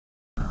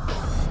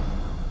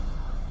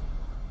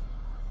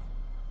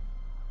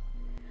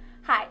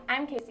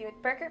I'm Casey with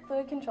Burkert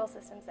Fluid Control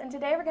Systems, and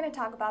today we're going to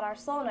talk about our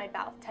solenoid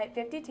valve, type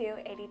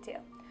 5282.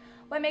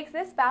 What makes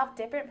this valve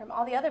different from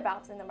all the other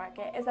valves in the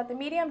market is that the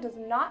medium does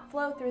not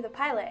flow through the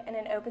pilot in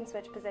an open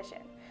switch position.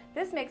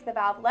 This makes the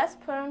valve less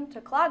prone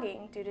to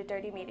clogging due to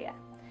dirty media.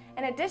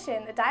 In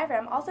addition, the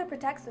diaphragm also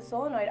protects the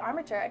solenoid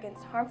armature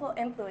against harmful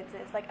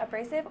influences like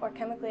abrasive or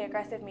chemically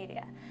aggressive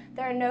media.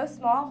 There are no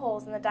small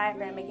holes in the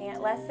diaphragm, making it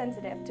less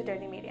sensitive to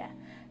dirty media.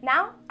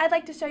 Now, I'd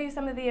like to show you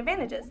some of the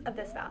advantages of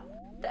this valve.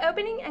 The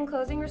opening and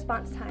closing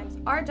response times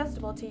are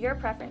adjustable to your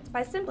preference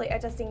by simply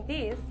adjusting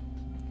these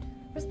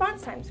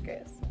response time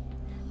screws.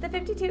 The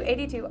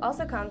 5282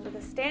 also comes with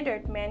a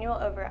standard manual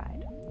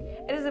override.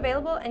 It is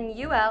available in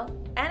UL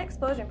and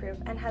explosion proof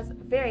and has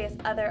various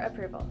other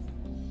approvals.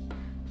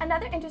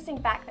 Another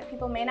interesting fact that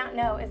people may not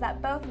know is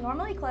that both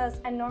normally closed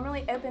and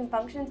normally open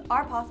functions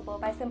are possible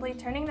by simply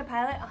turning the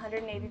pilot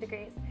 180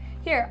 degrees.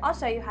 Here, I'll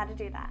show you how to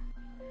do that.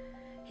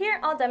 Here,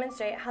 I'll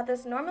demonstrate how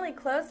this normally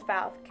closed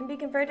valve can be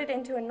converted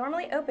into a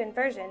normally open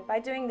version by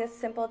doing this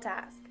simple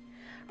task.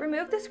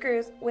 Remove the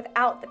screws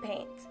without the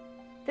paint.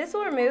 This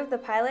will remove the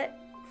pilot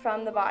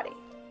from the body.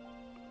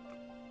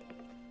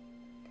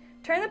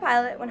 Turn the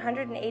pilot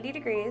 180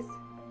 degrees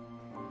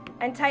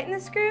and tighten the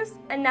screws,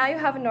 and now you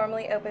have a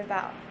normally open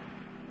valve.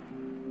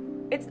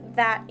 It's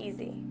that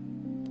easy.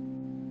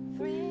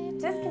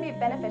 This can be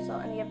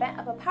beneficial in the event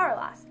of a power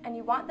loss and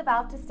you want the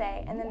valve to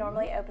stay in the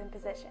normally open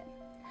position.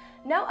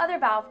 No other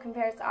valve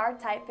compares to our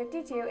Type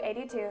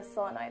 5282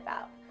 solenoid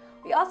valve.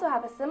 We also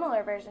have a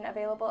similar version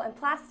available in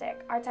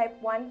plastic, our Type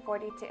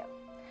 142.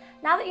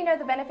 Now that you know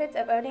the benefits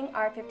of owning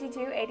our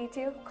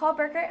 5282, call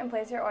Burkert and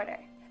place your order.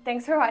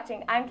 Thanks for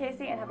watching. I'm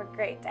Casey and have a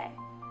great day.